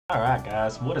Alright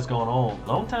guys, what is going on?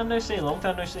 Long time no see, long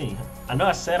time no see. I know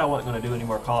I said I wasn't going to do any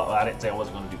more well, I didn't say I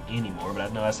wasn't going to do any more, but I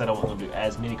know I said I wasn't going to do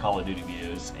as many Call of Duty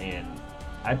videos, and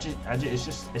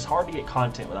it's hard to get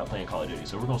content without playing Call of Duty,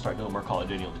 so we're going to start doing more Call of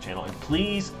Duty on the channel, and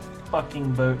please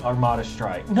fucking vote Armada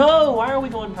Strike. No, why are we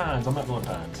going Pines? I'm not going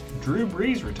Pines. Drew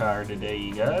Brees retired today,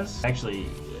 you guys. Actually,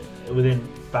 within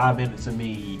 5 minutes of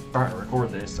me starting to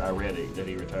record this, I read it that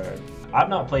he retired. I've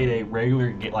not played a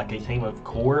regular, like a game of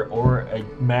core or a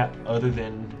map other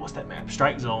than, what's that map?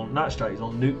 Strike Zone, not Strike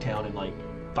Zone, Nuketown in like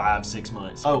 5-6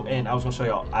 months. Oh, and I was gonna show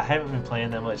y'all, I haven't been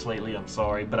playing that much lately, I'm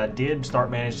sorry, but I did start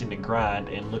managing to grind,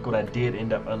 and look what I did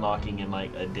end up unlocking in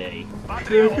like a day. Check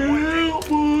it out,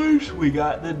 boys! We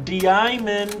got the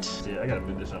diamond! Yeah, I gotta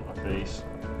move this out of my face.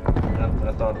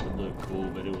 I thought it would look cool,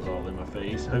 but it was all in my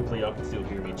face. Hopefully y'all can still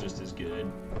hear me just as good.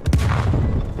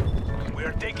 We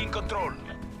are taking control.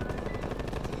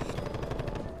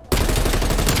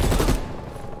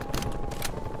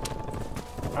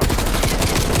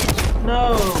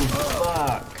 No!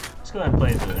 Fuck! Let's go ahead and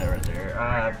play through that right there.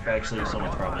 Actually,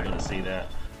 someone's probably gonna see that.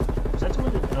 Is that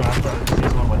someone? Oh, I thought I could see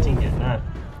someone on my team getting that.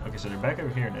 Okay, so they're back over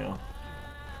here now.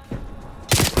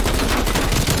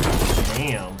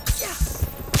 Damn.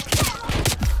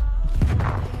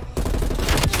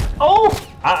 Oh!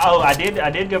 I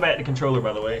did go back to controller,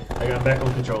 by the way. I got back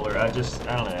on controller. I don't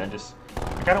know, I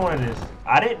kinda wanted to,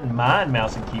 I didn't mind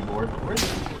mouse and keyboard, but where's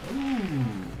the keyboard? Ooh,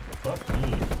 fuck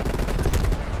me.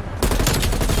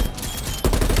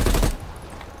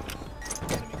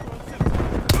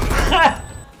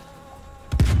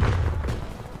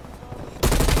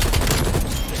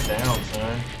 Get down,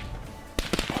 son.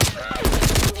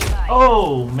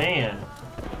 Oh, man.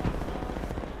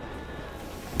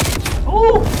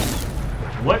 Ooh!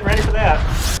 Wasn't ready for that.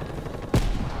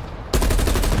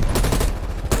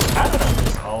 How did I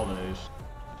miss all those?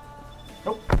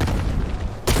 Nope.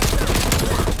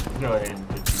 Go ahead and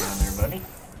put you down there, buddy.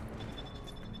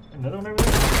 Another one over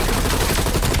there? Go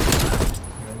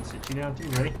ahead and sit you down too,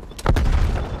 buddy.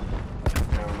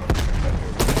 Now we're going to turn back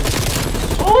over.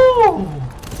 Oh!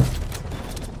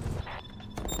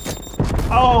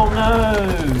 Oh no!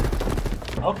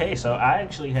 Okay, so I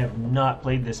actually have not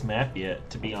played this map yet,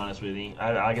 to be honest with you.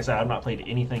 Like I said, I've not played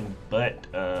anything but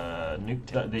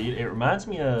Nuketown. It reminds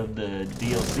me of the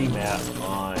DLC map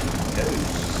on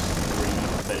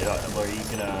Ghost, where you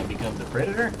can become the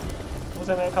Predator. What was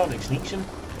that map called? Extinction?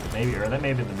 Maybe, or that may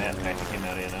have been the map that actually came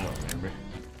out in. I don't remember.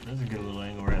 That's a good little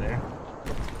angle right there.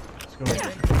 Let's go right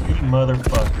there. You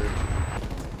motherfucker.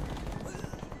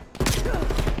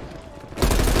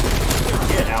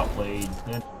 Get outplayed.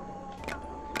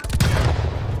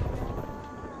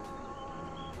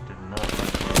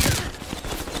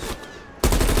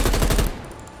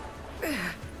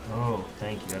 Oh,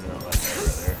 thank you. I did not like that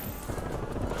right there.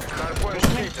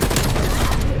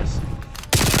 Yes.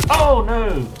 Oh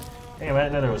no! Damn, I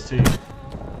didn't know there was two.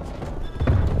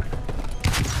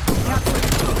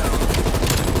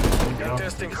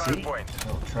 Contesting hard point.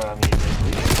 Don't try me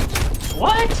again.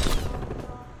 What?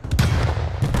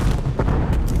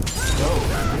 Go.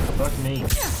 Fuck me.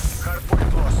 Hard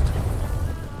point lost.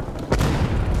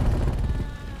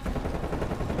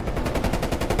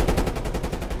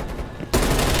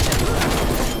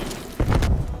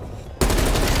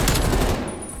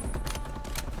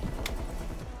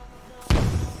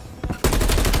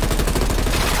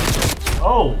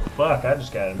 Oh, fuck, I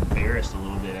just got embarrassed a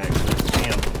little bit, actually.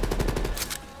 Damn.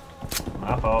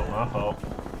 My fault, my fault.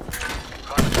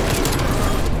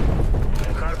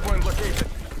 Hard point located.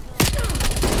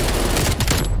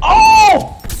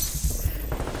 Oh!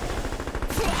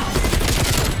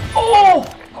 Oh!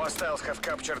 Hostiles have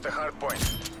captured the hard point.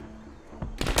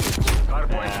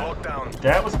 Hard point locked down.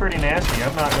 That was pretty nasty,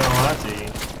 I'm not gonna lie to you.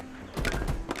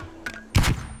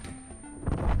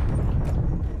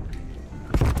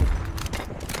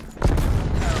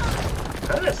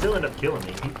 How did that still end up killing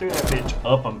me? He threw that bitch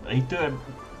up him. He threw it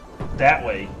that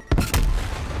way.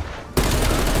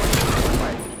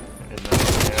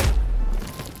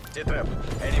 T-trap.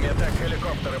 Enemy attack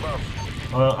helicopter above.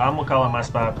 Well, I'm gonna call it my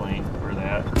spy plane for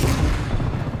that.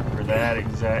 For that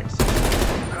exact scene.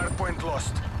 Hard point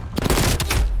lost.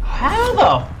 How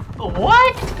the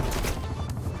what?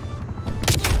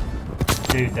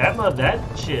 Dude, that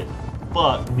shit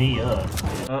fucked me up.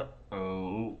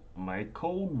 Uh-oh. My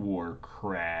Cold War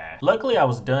crash. Luckily, I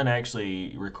was done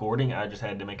actually recording. I just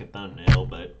had to make a thumbnail,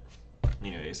 but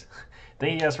anyways.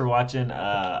 Thank you guys for watching.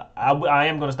 I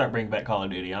am going to start bringing back Call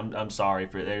of Duty. I'm sorry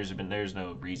for there's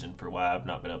no reason for why I've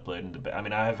not been uploading. I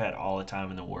mean, I have had all the time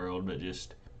in the world, but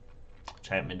just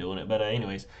haven't been doing it. But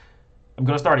anyways, I'm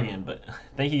going to start again. But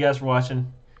thank you guys for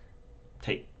watching.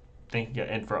 Take Thank you,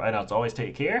 and as always,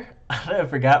 take care. I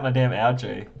forgot my damn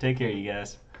outro. Take care, you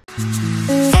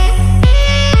guys.